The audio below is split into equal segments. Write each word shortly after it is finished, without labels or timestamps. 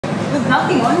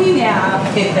nothing on you now.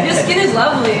 Your skin is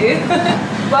lovely.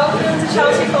 Welcome to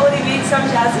Chelsea Quality Meats. I'm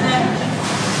Jasmine.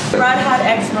 Brad had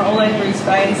eczema all over his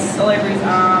face, all over his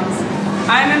arms.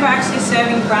 I remember actually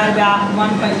serving Brad about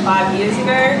 1.5 years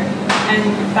ago, and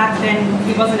back then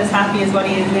he wasn't as happy as what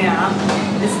he is now.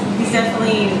 He's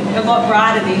definitely a lot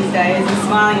brighter these days and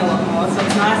smiling a lot more, so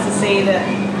it's nice to see that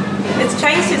it's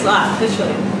changed his life,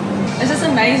 literally. It's just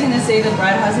amazing to see that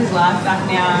Brad has his life back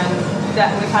now, and that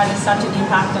we've had such an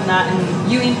impact on that, and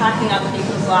you impacting other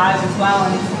people's lives as well,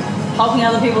 and helping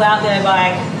other people out there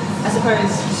by, I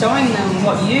suppose, showing them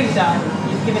what you've done.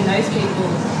 You've given those people,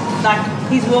 like,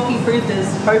 he's walking proof there's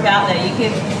hope out there. You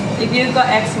can, if you've got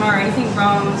eczema or anything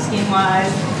wrong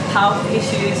skin-wise, health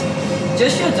issues,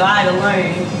 just your diet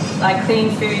alone, like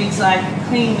clean foods, like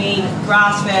clean meat,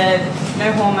 grass-fed,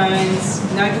 no hormones,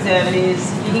 no preservatives.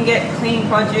 You can get clean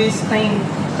produce, clean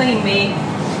meat,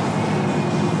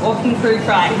 walking proof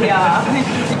right here.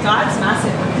 The diet's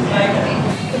massive.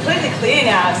 Like, completely clear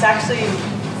now. It's actually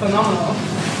phenomenal.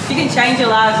 You can change your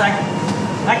lives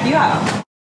like you have.